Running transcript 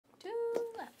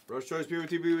Rush Choice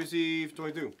POTB receive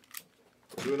 22.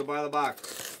 We're doing the buy the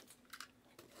box.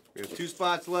 We have 2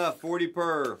 spots left, 40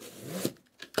 per.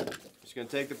 Just gonna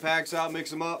take the packs out, mix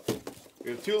them up.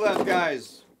 We have 2 left,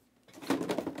 guys. A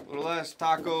little less.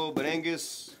 Taco,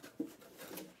 Benangus.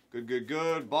 Good, good,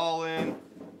 good. Ball in.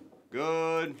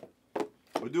 Good.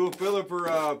 We'll do a filler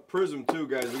for Prism too,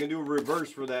 guys. We're gonna do a reverse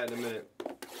for that in a minute.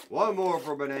 1 more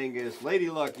for Benangus. Lady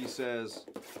Luck, he says.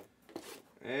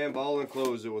 And ball and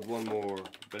close it with 1 more.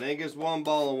 Benangus 1,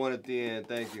 ball and 1 at the end.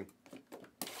 Thank you.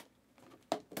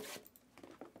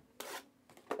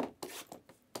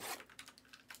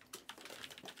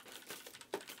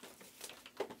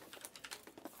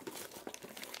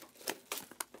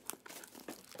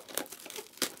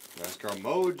 NASCAR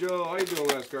Mojo. How you doing,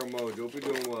 NASCAR Mojo? Hope you're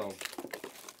doing well.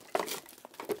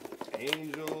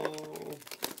 Angel.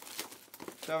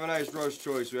 Let's have a nice Rush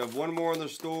Choice. We have 1 more in the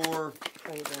store.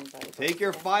 Take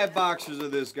your 5 boxes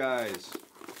of this, guys.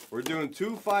 We're doing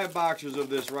 2 5-boxers of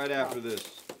this right after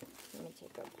this. Let me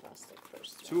take out plastic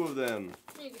first. 2 of them.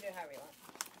 You can do it however you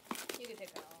want. You can take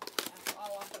it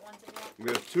all off at once if you want. We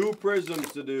have 2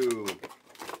 Prisms to do.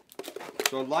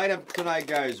 So light up tonight,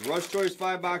 guys. Rush Choice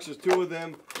 5 boxes, 2 of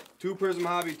them. 2 Prism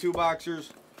Hobby 2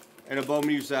 boxers, and a Bowman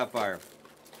U Sapphire.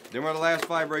 Then we're the last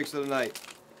 5 breaks of the night.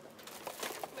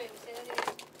 Wait, say that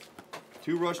again.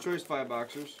 2 Rush Choice 5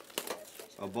 boxers,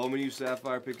 a Bowman U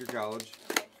Sapphire, pick your college,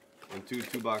 Okay. and 2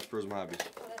 2-box Prism Hobbies.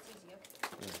 Oh, that's easy.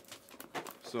 Okay. Yeah.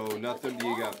 So Like, nothing nothing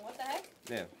you got. long. What the heck?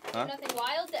 Yeah. Huh? Nothing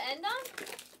wild to end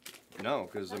on? No,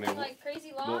 because I Nothing mean, like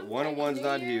crazy long? one of one's New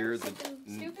not Year? here. Something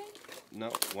stupid? No,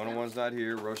 one of one's not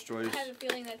here. Rush Choice. I had a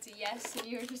feeling that's a yes, and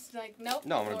you were just like, nope.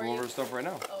 No, I'm gonna ignore go you. over stuff right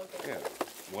now. Oh, okay.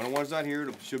 Yeah. One of one's not here.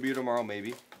 It should be here tomorrow,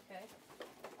 maybe. Okay.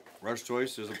 Rush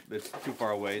Choice it's too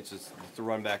far away. It's the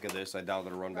run back of this. I doubt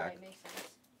it'll run back. Right, makes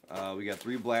sense. We got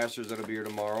 3 blasters that'll be here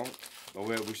tomorrow. Well,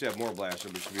 we should have more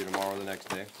blasters, but should be here tomorrow or the next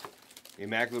day.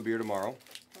 Immaculate will be here tomorrow.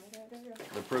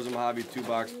 The Prism Hobby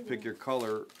 2-box pick your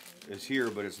color is here,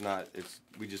 but it's not.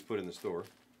 We just put it in the store.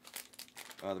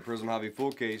 The Prism Hobby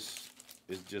full case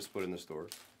is just put in the store.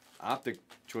 Optic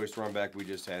Choice run back we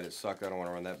just had. It sucked. I don't want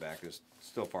to run that back. It's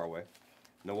still far away.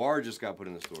 Noir just got put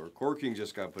in the store. Corking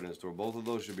just got put in the store. Both of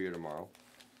those should be here tomorrow.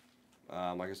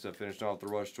 Like I said, finished off the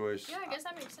Rush Choice. Yeah, I guess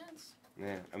that makes sense.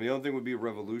 Yeah, I mean the only thing would be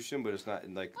Revolution, but it's not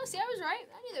like. Oh, see, I was right.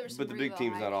 I knew there was some But the big Revo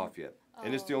team's not hiding. off yet,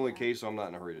 and it's the only Oh, case, so I'm not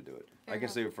in a hurry to do it. Fair I can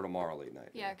enough. save it for tomorrow late night.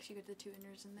 Yeah, because you get the 2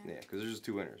 winners in there. Yeah, because there's just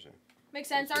 2 winners. Yeah. Makes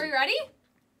sense. That's Are we it. ready?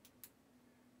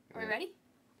 Are we Yeah. ready?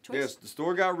 Choice? Yes, the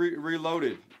store got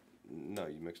reloaded. No,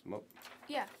 you mixed them up.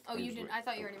 Yeah. Oh, you Just didn't. wait. I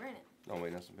thought you already ran it. Oh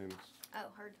wait, that's some payments. Oh,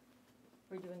 hard.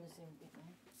 We're doing the same thing,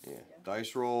 right? Yeah.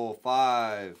 Dice roll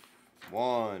 5,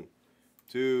 1,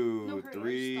 2, No hurry, I just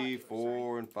 3, thought you were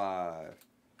 4, and 5.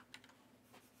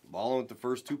 Balling with the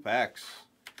first 2 packs.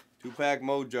 2-pack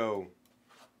Mojo.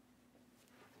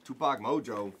 2-pack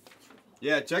Mojo.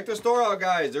 Yeah, check the store out,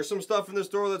 guys. There's some stuff in the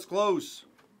store that's close.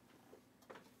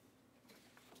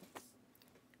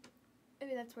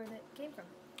 Maybe that's where that came from.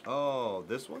 Oh,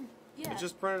 this one? Yeah. It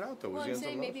just printed out though. Well, Was I'm it saying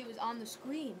something maybe it was on the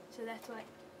screen, so that's why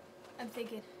I'm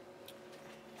thinking.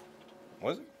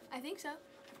 Was it? I think so.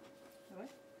 What?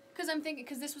 Because I'm thinking,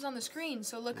 because this was on the screen,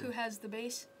 so look who has the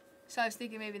base. So I was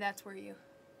thinking maybe that's where you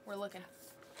were looking.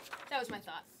 That was my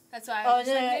thought. That's why I was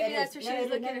just like, maybe that's where she was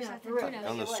looking or something. Who knows?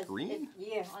 On the It was. screen?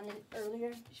 Yeah, on the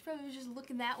earlier. She probably was just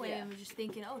looking that way Yeah. and was just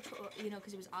thinking, oh, you know,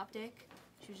 because it was optic.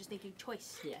 She was just thinking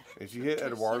choice. Yeah. If you hit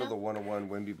Choice, Eduardo you know? the 101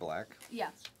 Wimby Black, Yeah,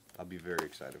 I'll be very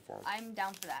excited for him. I'm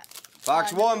down for that.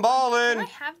 Box Number 1, ball Can I in.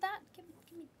 have that? Give me.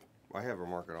 I have her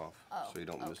mark it off, Oh, so you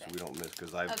don't miss. okay. We don't miss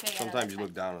because Okay, yeah, sometimes that's you fine.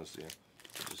 look down and see.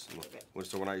 Just look,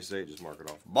 so when I say it, just mark it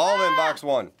off. Ball in, box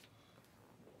 1.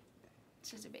 It's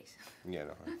just a base. Yeah,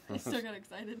 no. I still got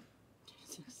excited.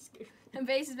 And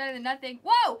base is better than nothing.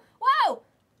 Whoa! Whoa!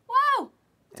 Whoa!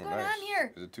 What's Oh, going nice. on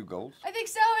here? Is it 2 golds? I think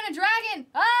so, and a dragon.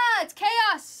 Ah, it's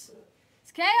chaos.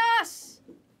 It's chaos.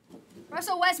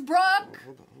 Russell Westbrook.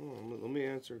 Hold on. Let me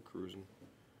answer. Cruising.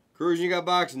 Cruising, you got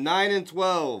box 9 and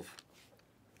 12.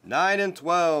 9 and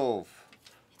 12.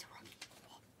 It's a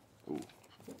rookie. Ooh,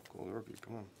 gold rookie.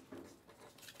 Come on.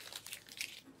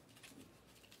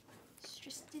 It's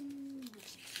Tristan.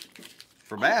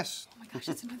 For Bass. Oh my gosh,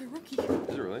 that's another rookie.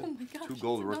 Is it really? Oh my gosh, 2 it's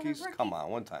gold another rookies? rookie. Come on,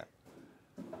 one time.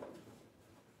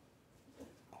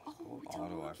 Oh, it's a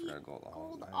Auto, I rookie. forgot gold. Oh,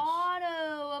 Gold nice.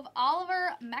 auto of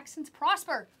Oliver Maxence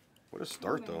Prosper. What a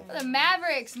start, though. For the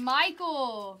Mavericks,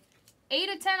 Michael. 8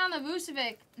 of 10 on the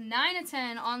Vucevic. 9 of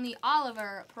 10 on the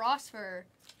Oliver Prosper.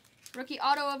 Rookie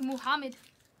auto of Muhammad.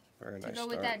 Very To nice go start.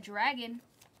 with that dragon.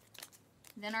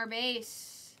 Then our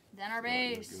base. Then our No, give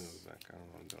me base. those back. I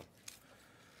don't want to do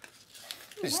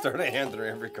They started handing her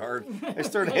every card. They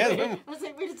started handing them.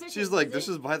 She's like, this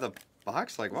is by the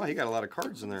box. Like, wow, he got a lot of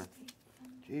cards in there.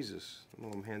 Jesus.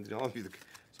 I'm handing all of you.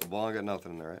 So Ballin got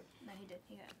nothing in there, right? No, he did.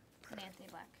 He got an Anthony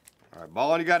Black. All right,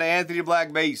 Ballin, you got an Anthony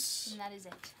Black base. And that is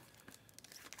it.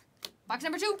 Box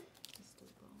number 2.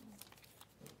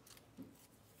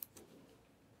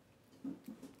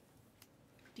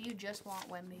 Do you just want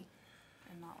Wemby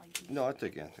and not like these? No, I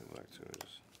take Anthony Black too.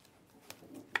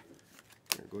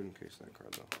 Here, go ahead and case that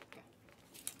card though.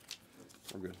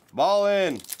 We're good.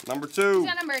 Ballin, number 2. He's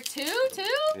got number 2 too?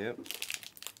 Yep.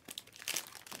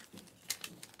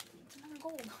 Another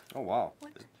gold. Oh wow.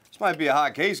 What? This might be a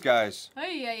hot case, guys.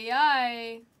 Ay, ay,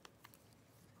 ay.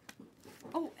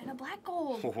 Oh, and a black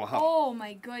gold. Oh, wow. Oh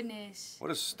my goodness.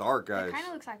 What a start, guys. It kind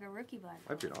of looks like a rookie black.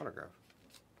 Might be an autograph.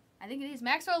 I think it is.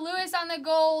 Maxwell Lewis on the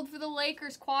gold for the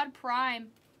Lakers quad prime.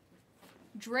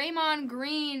 Draymond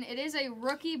Green. It is a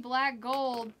rookie black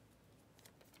gold.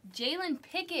 Jalen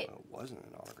Pickett. Oh, it wasn't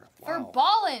an autograph. For Wow.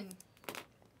 Ballin.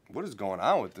 What is going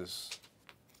on with this?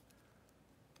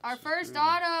 Our first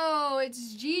auto.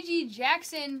 It's Gigi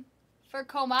Jackson for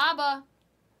Komaba.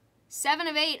 7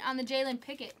 of 8 on the Jalen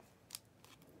Pickett.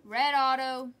 Red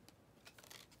auto.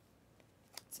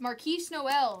 It's Marquise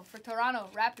Noel for Toronto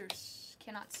Raptors.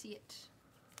 Cannot see it.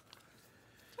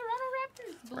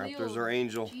 Toronto Raptors. Raptors are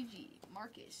Angel. Gigi.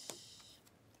 Marcus.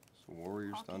 So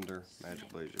Warriors, Hawkins, Thunder, Magic,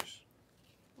 Smith. Blazers.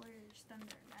 Warriors, Thunder,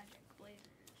 Magic, Blazers.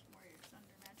 Warriors,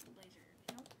 Thunder, Magic,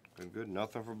 Blazers. Nope. Good.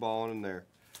 Nothing for Ballin in there.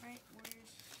 Right. Warriors.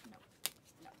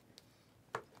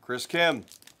 Nope. Chris Kim.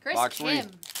 Chris Box Kim.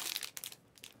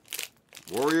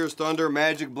 Warriors, Thunder,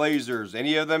 Magic, Blazers.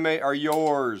 Any of them are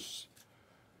yours.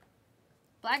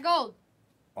 Black gold.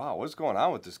 Wow, what's going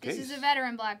on with this case? This is a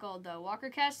veteran black gold, though. Walker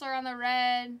Kessler on the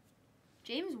red.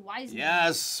 James Wiseman.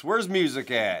 Yes. Where's Music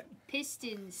at?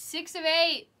 Pistons. 6 of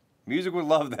 8 Music would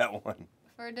love that one.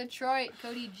 for Detroit.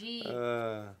 Cody G.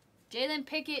 Uh, Jalen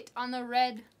Pickett on the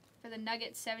red for the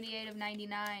Nuggets. 78 of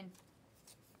 99.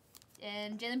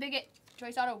 And Jalen Pickett.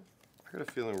 Choice auto I got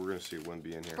a feeling we're going to see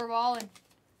Wemby in here. for Ballin.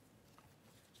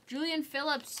 Julian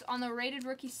Phillips on the rated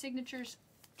rookie signatures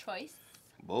choice.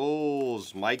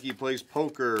 Bulls. Mikey plays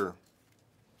poker.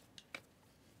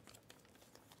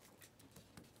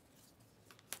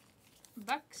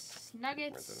 Bucks,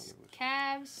 Nuggets,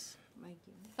 Right Cavs,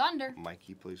 Thunder.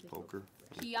 Mikey plays poker.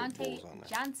 Keontae Bulls on there.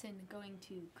 Johnson going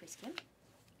to Chris Kim.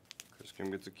 Chris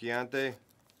Kim gets a Keontae.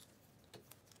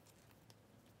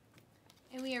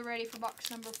 And we are ready for box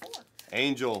number 4.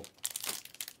 Angel.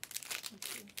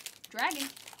 Dragon.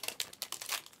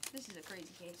 This is a crazy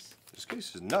case. This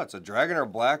case is nuts. A dragon or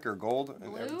black or gold.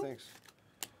 And Blue? everything's.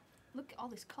 Look at all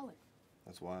this color.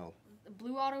 That's wild. The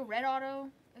blue auto, red auto.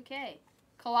 Okay.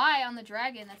 Kawhi on the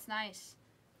dragon. That's nice.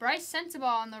 Bryce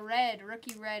Sensabaugh on the red.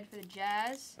 Rookie red for the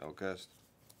Jazz. Outcast.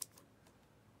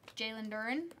 Jalen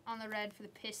Duren on the red for the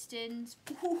Pistons.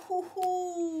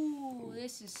 Ooh,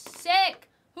 this is sick.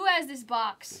 Who has this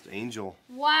box? It's Angel.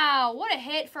 Wow, what a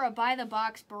hit for a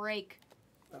buy-the-box break.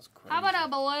 That's crazy. How about a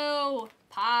blue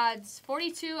Pods?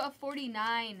 42 of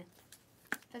 49.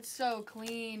 That's so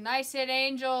clean. Nice hit,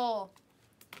 Angel.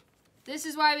 This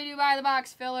is why we do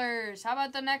buy-the-box fillers. How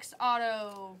about the next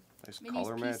auto? Nice Minis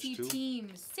color match, PC too. team.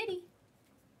 City.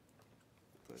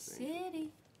 That's Angel. City.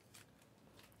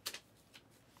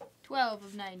 12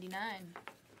 of 99.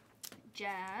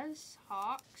 Jazz,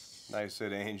 Hawks, Nice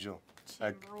hit, Angel.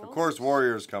 Timberwolves, Of course,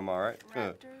 Warriors come, all right?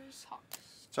 Raptors, Hawks.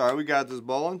 It's all right. We got this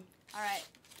ballin'. All right,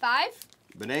 5.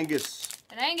 Benangus.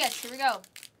 And Angus, here we go.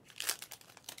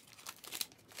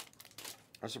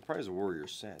 I'm surprised the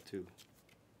Warriors sat, too.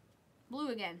 Blue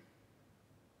again.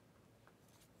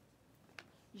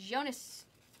 Jonas.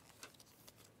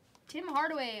 Tim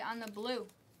Hardaway on the blue.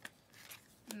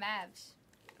 Mavs.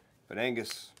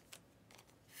 Benangus.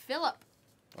 Phillip.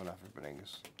 Oh, not for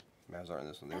Benangus. Mavs aren't in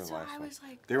this one. They were in That's the what last I one. was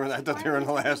like. They were. I thought why they were in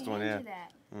the would last they one. hand Yeah.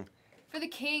 you that? Hmm. For the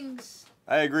Kings.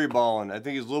 I agree, Ballin. I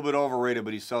think he's a little bit overrated,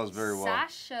 but he sells very well.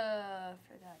 Sasha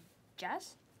for the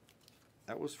Jazz.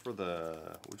 That was for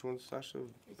the which one's Sasha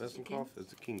this the Vesenkov? It's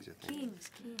the Kings, I think. Kings.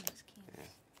 Yeah.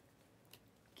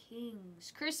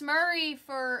 Kings. Chris Murray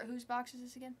for whose box is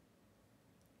this again?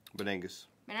 Benangus.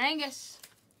 Menangus.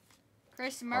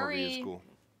 Chris Harvey is Murray. cool.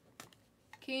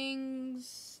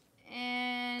 Kings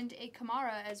and a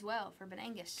Kamara as well for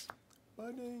Benangus.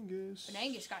 Benangus.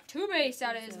 Benangus got 2 base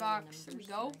out of his box. There we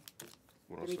go.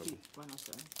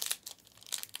 107.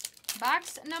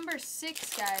 Box number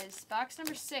 6, guys. Box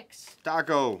number 6.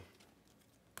 Taco.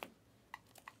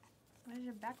 What is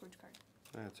your backwards card?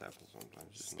 That's happened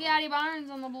sometimes. Just Scotty Barnes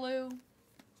on the blue.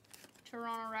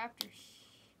 Toronto Raptors.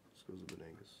 This goes to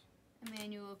Benangus.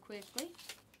 Emmanuel Quickly.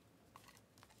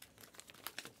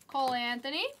 Cole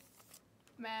Anthony.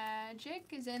 Magic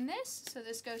is in this. So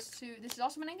this goes to, this is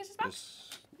also Menenges'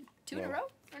 box? Two in a row?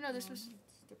 Or no, this was...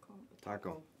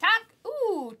 Taco.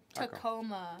 Ooh, Taco.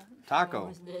 Tacoma.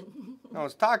 Taco. No,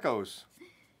 it's tacos.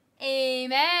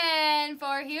 Amen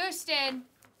for Houston.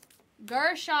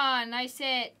 Gershon, nice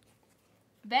hit.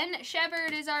 Ben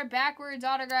Shepherd is our backwards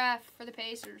autograph for the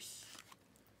Pacers.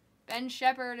 Ben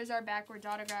Shepherd is our backwards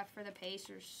autograph for the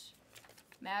Pacers.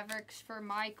 Mavericks for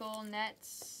Michael.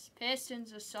 Nets.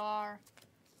 Pistons, Asar.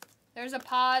 There's a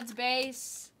Pods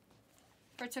base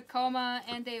for Tacoma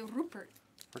and a Rupert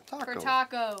For taco. for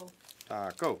Taco.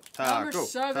 Taco. Number Taco.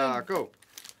 7. Taco.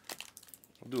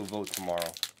 We'll do a vote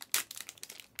tomorrow.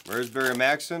 Where's Barry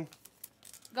Maxson?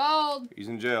 Gold. He's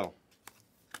in jail.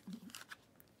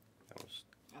 That was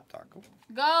Taco.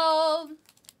 Gold.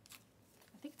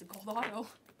 I think it's a gold auto.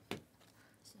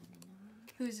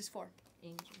 Who is this for?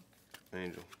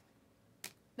 Angel.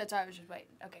 That's why I was just waiting.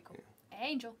 Okay, cool.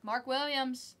 Angel. Mark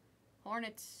Williams.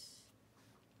 Hornets.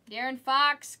 Darren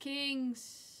Fox.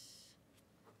 Kings.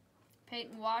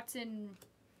 Peyton Watson.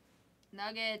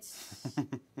 Nuggets.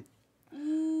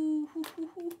 Ooh.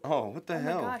 Oh, what the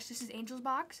hell? Oh my gosh, this is Angel's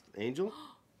box? Angel?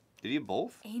 Did he have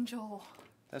both? Angel.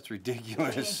 That's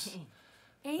ridiculous.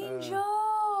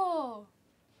 Angel.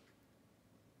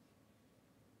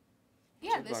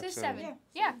 Yeah, Two this box is seven. 7.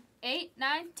 Yeah. 8,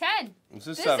 9, 10. This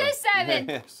is This 7. is 7.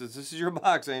 Yes, this is your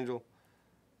box, Angel.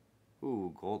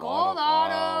 Ooh, gold Gold auto.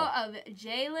 Wow. auto of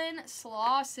Jalen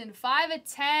Slauson. 5 of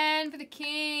 10 for the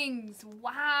Kings.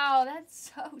 Wow,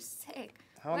 that's so sick.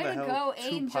 How Way the to hell go,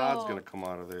 two Angel. pods gonna come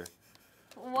out of there?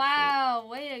 Wow,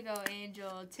 way to go,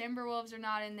 Angel. Timberwolves are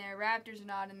not in there. Raptors are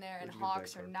not in there. And Where'd you get that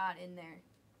Hawks are card? not in there.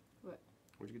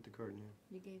 Where'd you get the card in here?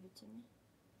 You gave it to me.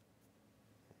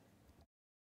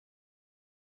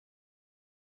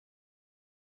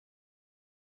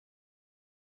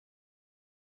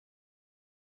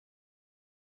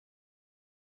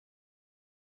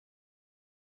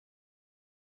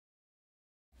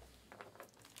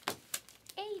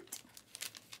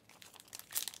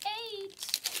 Eight.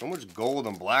 So much gold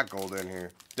and black gold in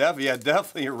here.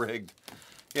 Definitely rigged.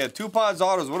 Yeah, 2 pods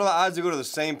autos. What are the odds to go to the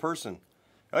same person?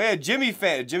 Oh yeah, Jimmy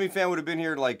Fan. Jimmy Fan would have been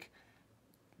here like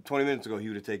 20 minutes ago. He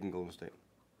would have taken Golden State.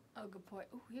 Oh, good point.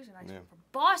 Oh, here's a nice Yeah. one from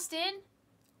Boston.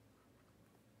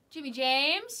 Jimmy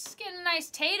James. Getting a nice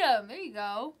Tatum. There you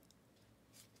go.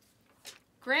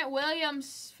 Grant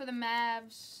Williams for the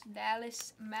Mavs.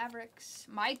 Dallas Mavericks.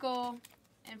 Michael.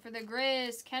 And for the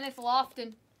Grizz, Kenneth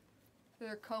Lofton for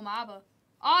their Komaba.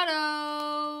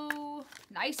 Auto.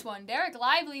 Nice one. Derek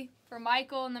Lively for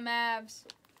Michael and the Mavs.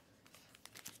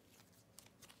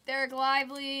 Derek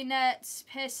Lively, Nets,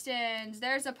 Pistons.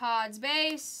 There's a Pods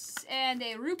base and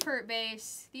a Rupert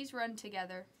base. These run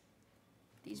together.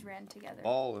 These ran together.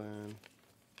 Ballin'.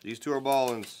 These two are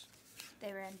ballins.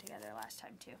 They ran together last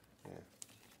time too.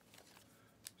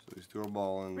 So these two are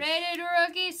ballins. Rated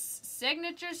rookies,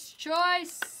 signatures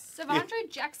choice. Savandre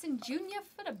Jackson Jr.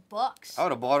 for the Bucks. I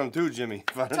would have bought him too, Jimmy.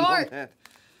 If I'd have known Tort. that.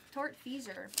 Tort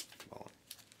Feezer.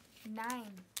 Ballin'. 9.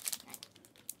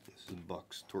 This is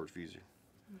Bucks. Tort Feezer.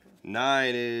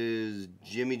 9 is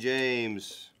Jimmy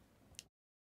James.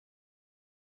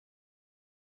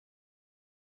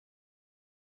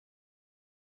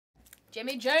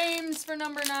 Jimmy James for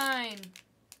number 9.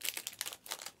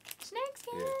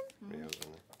 Snakeskin. Yeah, it was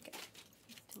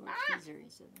on there. Teaser, he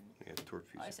said that. Yeah, Tort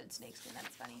Oh, I Feezer. said snakeskin.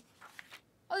 That's funny.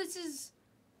 Oh, this is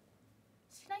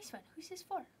a nice one. Who's this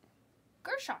for?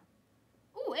 Gershon.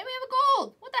 Ooh, and we have a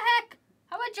gold. What the heck?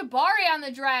 How about Jabari on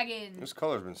the Dragon? This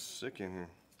color's been sick in here.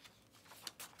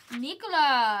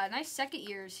 Nikola. Nice second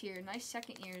years here. Nice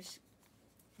second years.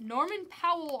 Norman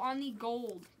Powell on the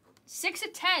gold. 6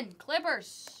 of 10.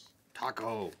 Clippers.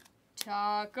 Taco.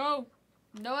 Taco.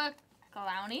 Noah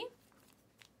Clowney.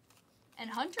 And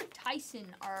Hunter Tyson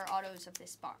are our autos of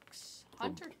this box.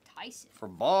 Hunter Tyson. For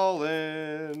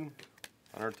ballin'.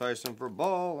 Hunter Tyson for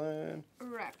ballin'.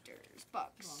 Raptors.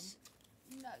 Bucks.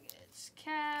 Nuggets.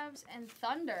 Cavs. And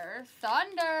Thunder.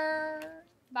 Thunder.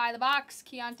 By the box.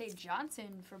 Keontae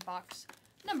Johnson for box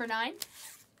number 9.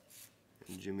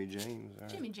 And Jimmy James. All right.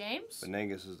 Jimmy James.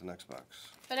 Benangus is the next box.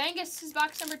 Benangus is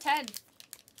box number 10.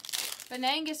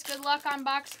 Benangus, good luck on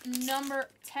box number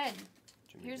 10.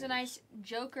 Jimmy Here's a James. nice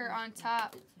Joker on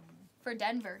top for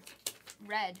Denver.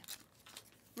 Red.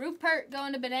 Rupert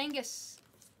going to Benangus.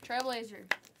 Trailblazer.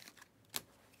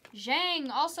 Zhang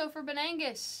also for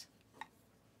Benangus.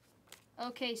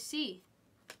 OKC.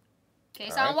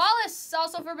 Kason All right. Wallace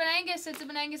also for Benangus. It's a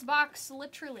Benangus box,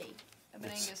 literally. A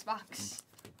Benangus box.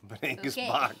 Benangus Okay.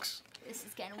 box. This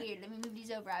is kind of weird. Let me move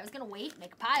these over. I was going to wait and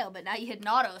make a pile, but now you hit an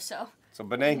auto, so It's a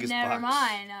Benangus never box.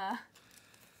 mind.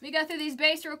 Let me go through these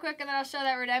base real quick, and then I'll show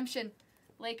that redemption.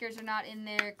 Lakers are not in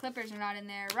there. Clippers are not in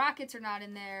there. Rockets are not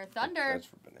in there. Thunder. That's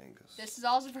for Benangus. This is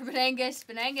also for Benangus.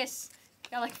 Benangus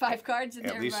got like 5 cards in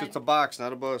there. At least but it's a box,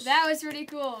 not a bust. that was pretty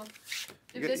cool.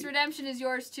 If this redemption is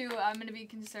yours too, I'm going to be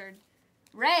concerned.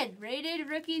 Red. Rated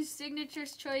Rookies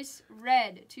Signatures Choice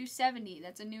Red. 270.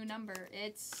 That's a new number.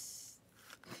 It's...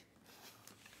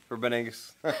 For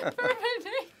Benangus. for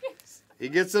Benangus. He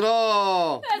gets it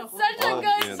all. That's such a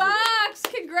good box.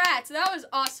 Congrats. That was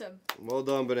awesome. Well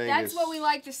done, Benangus. That's what we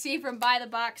like to see from Buy the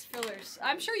Box fillers.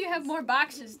 I'm sure you have more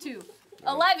boxes too.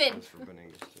 11. That's for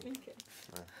Benangus, too. Okay.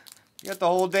 You got the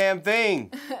whole damn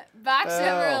thing. Box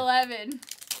number 11.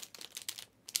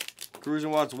 Cruising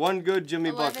wants one good Jimmy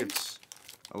 11. Buckets.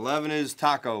 11 is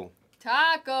Taco.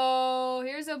 Taco.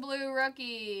 Here's a blue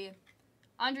rookie.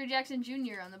 Andre Jackson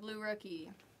Jr. on the blue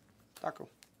rookie. Taco.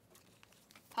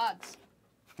 Pods.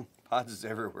 Pods is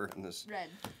everywhere in this. Red.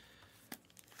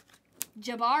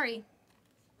 Jabari.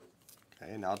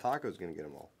 Okay, now Taco's going to get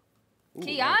them all. Ooh,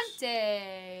 Keontae. nice.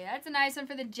 That's a nice one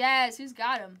for the Jazz. Who's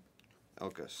got him?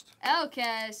 Elkist.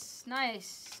 Elkes.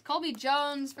 Nice. Colby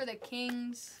Jones for the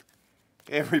Kings.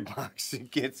 Every box he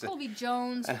gets it. Colby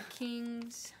Jones for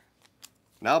Kings.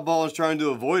 Now Ballin's trying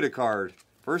to avoid a card.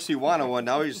 First he wanted one,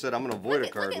 now he said I'm going to avoid a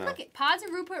card now. Look at. Pods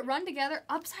and Rupert run together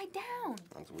upside down.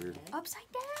 That's weird. Upside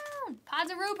down. Pods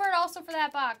and Rupert also for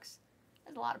that box.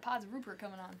 There's a lot of Pods and Rupert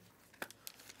coming on.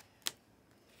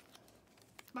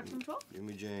 Box number 12?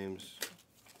 Jimmy James.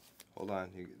 Hold on.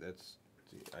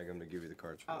 I'm going to give you the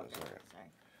cards for this.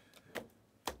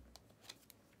 Sorry.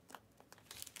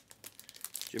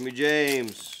 Jimmy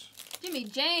James. Jimmy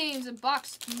James in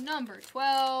box number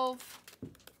 12.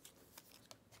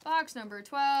 Box number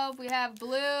 12. We have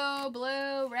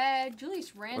blue, red.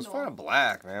 Julius Randle. Let's find a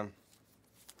black, man.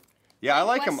 Yeah, I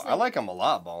like him. I like him a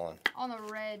lot, Ballin. On the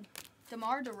red.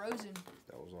 DeMar DeRozan.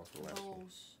 That was off the last one.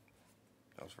 Bulls.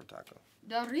 That was for Taco.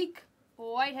 Derek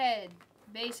Whitehead,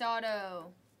 base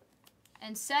auto.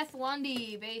 And Seth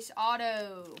Lundy, base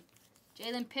auto.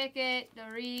 Jalen Pickett,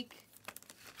 Derek.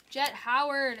 Jet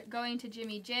Howard going to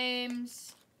Jimmy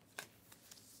James.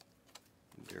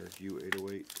 Derek U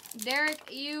 808. Derek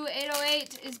U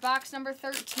 808 is box number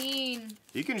 13.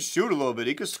 He can shoot a little bit.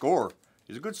 He can score.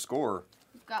 He's a good scorer.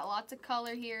 We've got lots of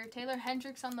color here. Taylor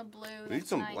Hendricks on the blue. We need That's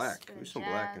some nice black. for We the need some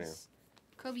black in here. Jazz.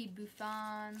 Kobe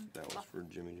Buffon. That was for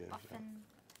Jimmy James. Buffin.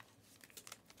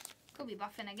 Kobe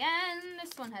Buffin again.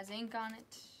 This one has ink on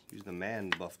it. He's the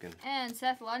man, Buffkin. And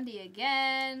Seth Lundy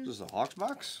again. Is this a Hawks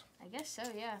box? I guess so,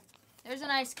 yeah. There's a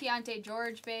nice Keontae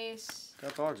George base.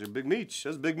 Got the Hawks. They're Big Meech.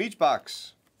 That's a Big Meech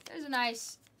box. There's a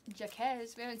nice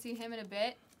Jaquez. We haven't seen him in a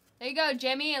bit. There you go,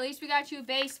 Jimmy. At least we got you a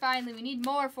base finally. We need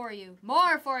more for you.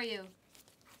 More for you.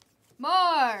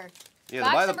 More. Yeah,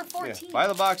 Box buy number 14. Yeah, buy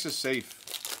the box is safe.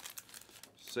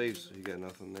 Safe, so you got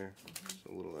nothing there. It's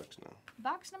a little X now.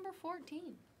 Box number 14.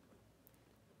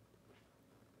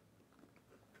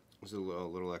 It's a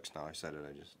little X now. I said it.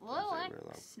 I just didn't Little say it very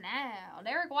loud. X now.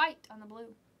 Derek White on the blue.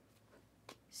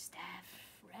 Steph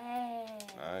Red.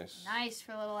 Nice. Nice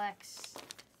for little X.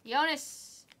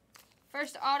 Jonas.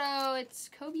 First auto, it's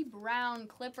Kobe Brown,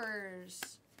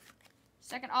 Clippers.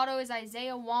 Second auto is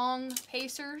Isaiah Wong,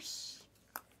 Pacers.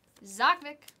 Zokvic.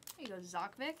 There you go,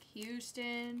 Zokvic.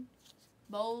 Houston.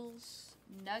 Bulls.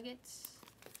 Nuggets.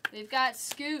 We've got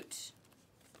Scoot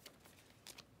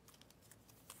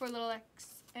for little X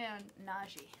and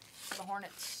Najee for the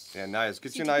Hornets. Yeah, nice.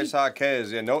 Get you a nice hot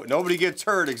Kez. Yeah, nobody gets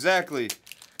hurt. Exactly.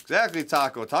 Exactly,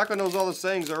 Taco. Taco knows all the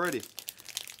sayings already.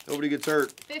 Nobody gets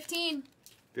hurt. 15.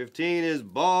 15 is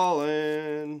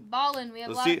Ballin. Ballin. We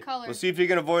have a lot of color. Let's see if he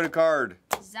can avoid a card.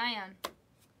 Zion.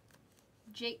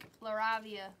 Jake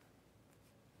LaRavia.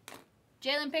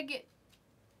 Jalen Pickett.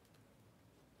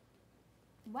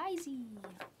 Wisey.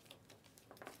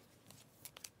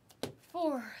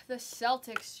 For the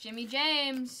Celtics, Jimmy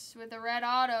James with a red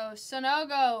auto.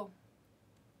 Sonogo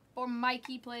for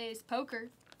Mikey Plays Poker.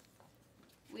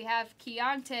 We have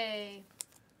Keontae.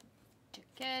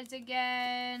 Jaquez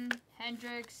again.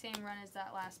 Hendricks, same run as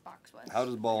that last box was. How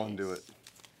does Ballin do it?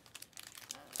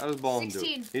 How does Ballin do it?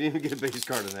 16. He didn't even get a base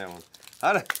card in that one.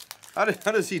 How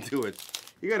does he do it?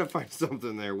 You got to find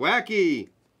something there. Wacky.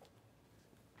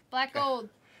 Black gold.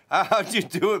 How'd you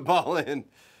do it, Ballin?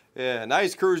 Yeah,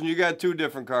 nice cruising. You got 2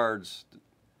 different cards.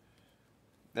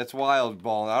 That's wild,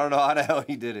 Ballin. I don't know how the hell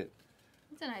he did it.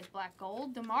 That's a nice black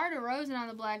gold. DeMar DeRozan on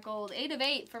the black gold. 8 of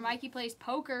 8 for Mikey Plays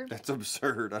Poker. That's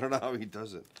absurd. I don't know how he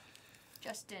does it.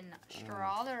 Justin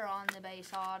Strother on the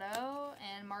base auto.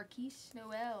 And Marquise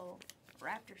Noel.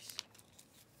 Raptors.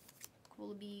 Cool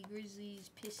to be Grizzlies,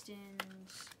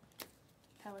 Pistons,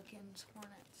 Pelicans,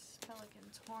 Hornets.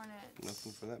 Pelicans, Hornets.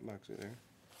 Nothing for that box there.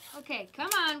 Okay, come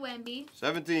on, Wemby.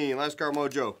 17, last card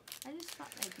mojo. I just got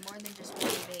like more than just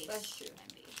one base. That's true.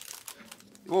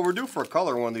 Wemby. Well, we're due for a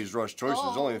color one of these rush choices.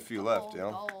 There's only a few Gold, left, you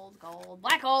know.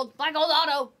 Black gold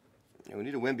auto. Yeah, we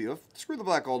need a Wemby. Oh, screw the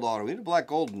black gold auto. We need a black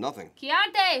gold nothing.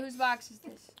 Keontae, whose box is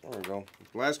this? There we go.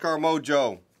 Last card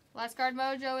mojo. Last card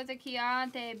mojo with a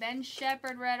Keontae. Ben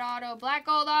Shepherd, red auto. Black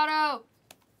gold auto.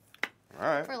 All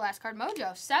right. For last card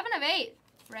mojo. 7 of 8.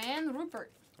 Rand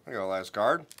Rupert. I got last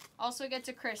card. Also gets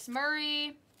a Chris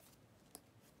Murray.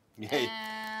 Yay.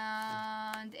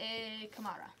 And a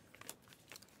Kamara.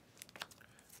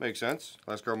 Makes sense.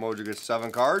 Last card mojo gets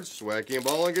 7 cards. Swacky and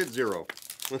Ballin gets 0.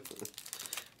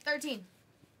 13.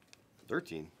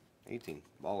 13. 18.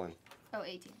 Ballin. Oh,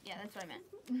 18. Yeah, that's what I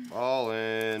meant.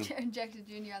 Ballin. Jaron Jackson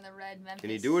Jr. on the red Memphis. Can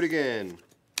he do it again?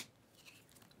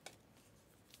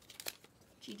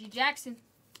 G.G. Jackson.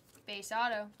 Base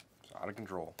auto. It's out of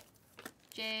control.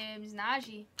 James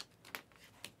Najee.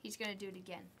 He's going to do it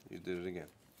again. He did it again.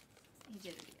 He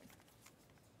did it again.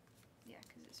 Yeah,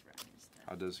 because this run is the...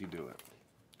 How does he do it?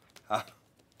 Huh?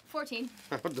 14.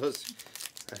 How does...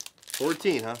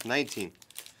 14, huh? 19.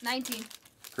 19.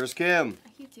 Chris Kim. I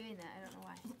keep doing that. I don't know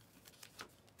why.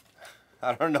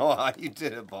 I don't know how you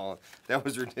did it, Ballin. That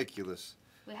was ridiculous.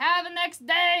 We have a next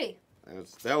day.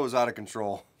 That was out of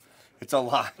control. It's a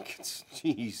lock.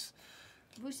 Jeez.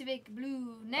 Vucevic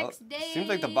blue. Next day. Seems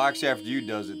like the box after you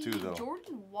does it too, though.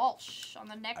 Jordan Walsh on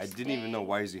the next day. I didn't even know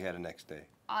Wisey had a next day.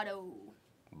 Auto.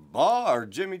 Ball or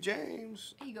Jimmy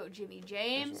James. There you go, Jimmy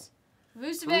James.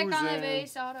 Vucevic on the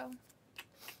base auto.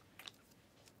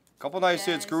 Couple nice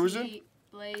hits, Jazz, cruising. Heat,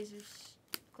 Blazers.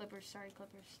 Clippers. Sorry,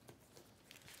 Clippers.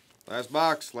 Last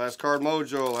box. Last card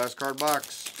mojo. Last card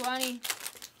box. 20.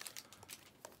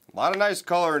 A lot of nice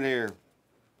color in here.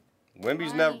 Money.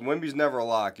 Wemby's never a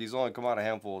lock. He's only come out a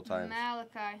handful of times.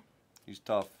 Malachi. He's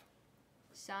tough.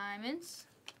 Simons.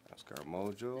 Last card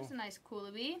mojo. That's a nice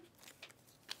Coolabee.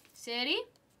 City.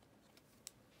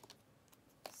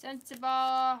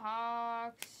 Sensabaugh,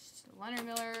 Hawks, Leonard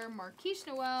Miller, Marquise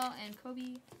Noel, and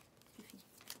Kobe.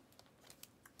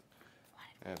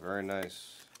 Yeah, very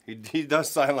nice. He does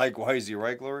sign like Wisey,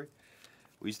 right, Glory?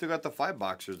 We still got the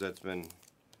 5-boxers that's been...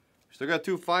 Still got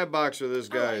 2 5-boxer this,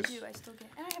 guys. Oh, I do. I still get...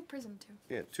 And I have Prism, too.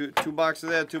 Yeah, two box of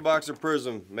that, 2 box of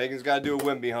Prism. Megan's got to do a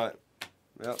Wemby hunt.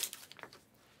 Yep.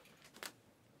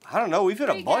 I don't know. We've hit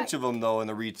a bunch of them, though, in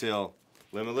the retail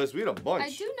Limitless. We had a bunch. I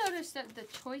do notice that the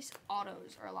choice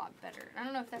autos are a lot better. I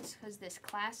don't know if that's because this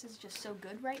class is just so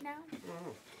good right now.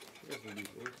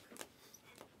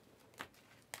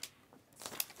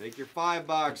 Take your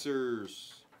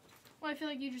 5-boxers. Well, I feel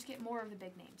like you just get more of the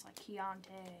big names, like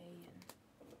Keontae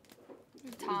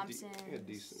and Thompson,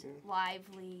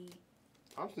 Lively.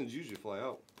 Thompson's usually fly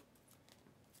out.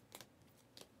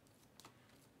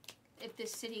 If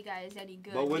this city guy is any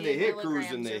good. But when they hit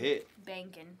cruising, they hit.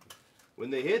 Banking. When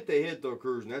they hit though,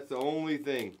 cruising. That's the only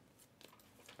thing.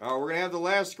 All right, we're going to have the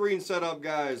last screen set up,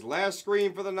 guys. Last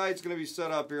screen for the night's going to be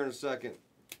set up here in a second.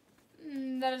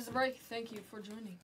 That is the break. Thank you for joining.